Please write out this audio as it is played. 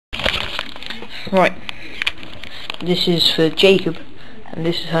Right, this is for Jacob, and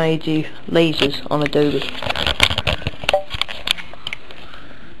this is how you do lasers on Adobe.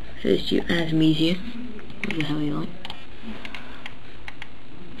 First you add media, whatever the hell you like.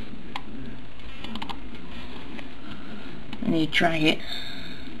 And you drag it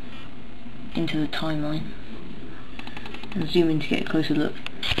into the timeline and zoom in to get a closer look.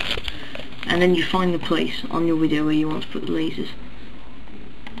 And then you find the place on your video where you want to put the lasers.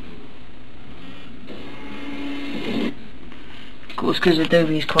 Of course, because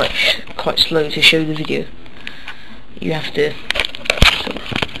Adobe is quite slow to show the video, you have to sort of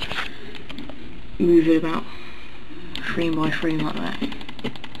move it about frame by frame like that,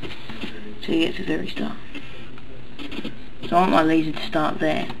 so you get to the very start. So I want my laser to start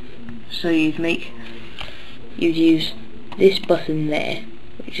there, so you'd use this button there,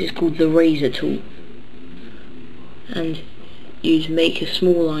 which is called the razor tool, and you'd make a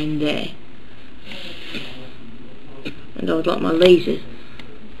small line there, and I would like my laser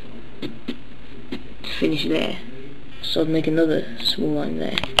to finish there, so I'd make another small line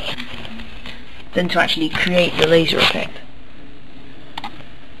there. Then to actually create the laser effect,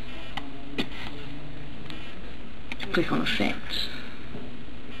 click on Effects,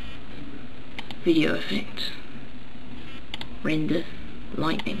 Video Effects, Render,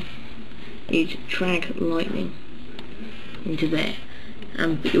 Lightning. You need to drag lightning into there,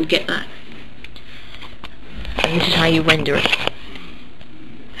 and you'll get that. And this is how you render it.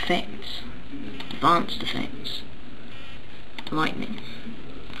 Effects, Advanced Effects, Lightning.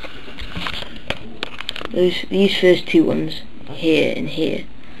 These first two ones, here and here,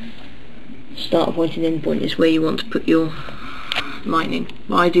 start point and end point, is where you want to put your lightning.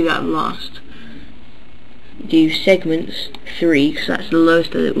 But I do that last. Do segments 3, because that's the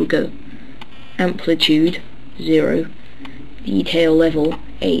lowest that it will go. Amplitude 0, detail level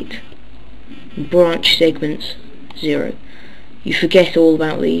 8, branch segments 0. You forget all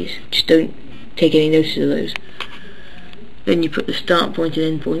about these, just don't take any notice of those. Then you put the start point and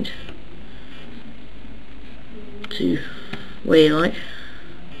end point to where you like.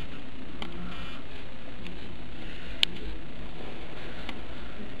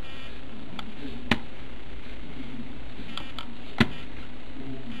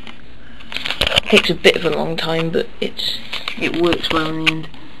 Takes a bit of a long time, but it works well in the end.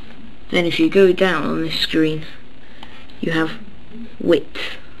 Then if you go down on this screen, you have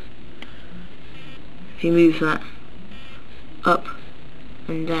width. If you move that up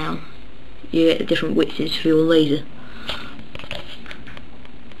and down, you get the different widths for your laser.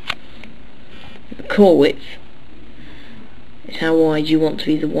 The core width is how wide you want to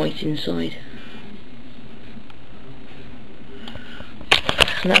be the white inside.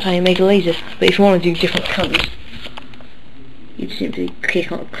 And that's how you make a laser. But if you want to do different colours, you'd simply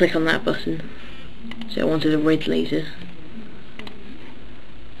click on that button. So I wanted a red laser,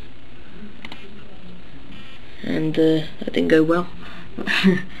 and that didn't go well.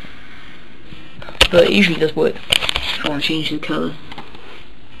 But it usually does work if I want to change the colour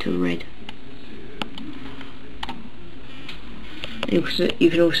to red. You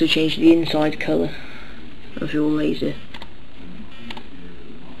can also change the inside colour of your laser.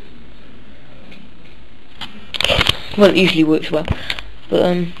 Well, it usually works well,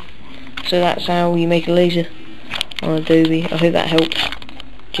 but so that's how you make a laser on Adobe. I hope that helped,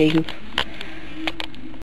 Jacob.